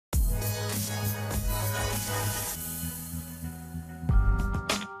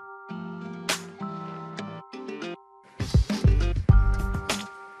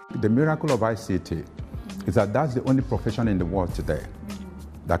the miracle of ICT is that that's the only profession in the world today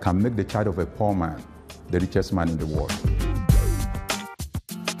that can make the child of a poor man the richest man in the world.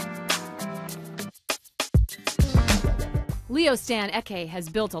 Leo Stan Ekeh has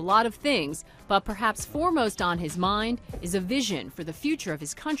built a lot of things, but perhaps foremost on his mind is a vision for the future of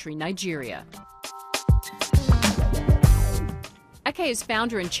his country, Nigeria. Ekeh is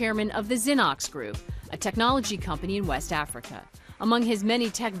founder and chairman of the Zinox Group, a technology company in West Africa. Among his many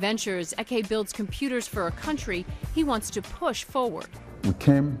tech ventures, Ekeh builds computers for a country he wants to push forward. We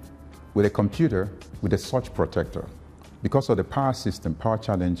came with a computer with a surge protector because of the power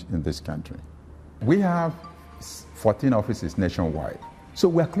challenge in this country. We have 14 offices nationwide, so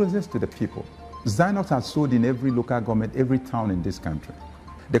we're closest to the people. Zinox has sold in every local government, every town in this country.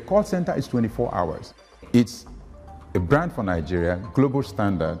 The call center is 24 hours. It's a brand for Nigeria, global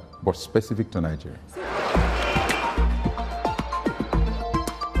standard, but specific to Nigeria.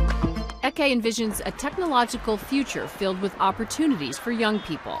 Ekeh envisions a technological future filled with opportunities for young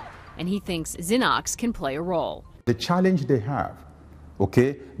people, and he thinks Zinox can play a role. The challenge they have,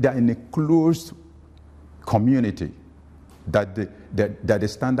 they're in a closed community that the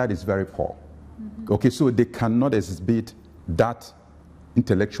standard is very poor. So they cannot exhibit that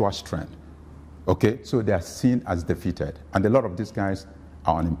intellectual strength. So they are seen as defeated, and a lot of these guys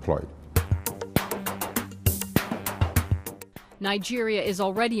are unemployed. Nigeria is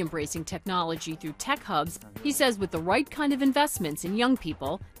already embracing technology through tech hubs. He says with the right kind of investments in young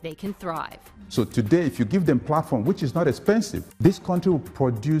people, they can thrive. So today, if you give them platform, which is not expensive, this country will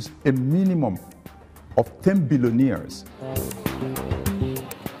produce a minimum of 10 billionaires.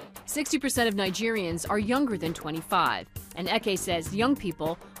 60% of Nigerians are younger than 25, and Ekeh says young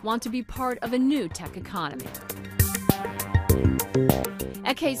people want to be part of a new tech economy.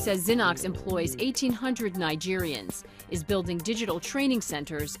 Ekeh says Zinox employs 1,800 Nigerians, is building digital training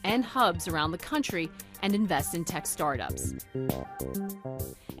centers and hubs around the country, and invests in tech startups.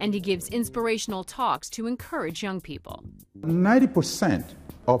 And he gives inspirational talks to encourage young people. 90%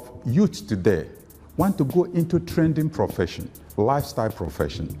 of youth today want to go into trending profession, lifestyle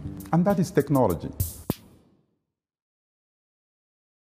profession, and that is technology.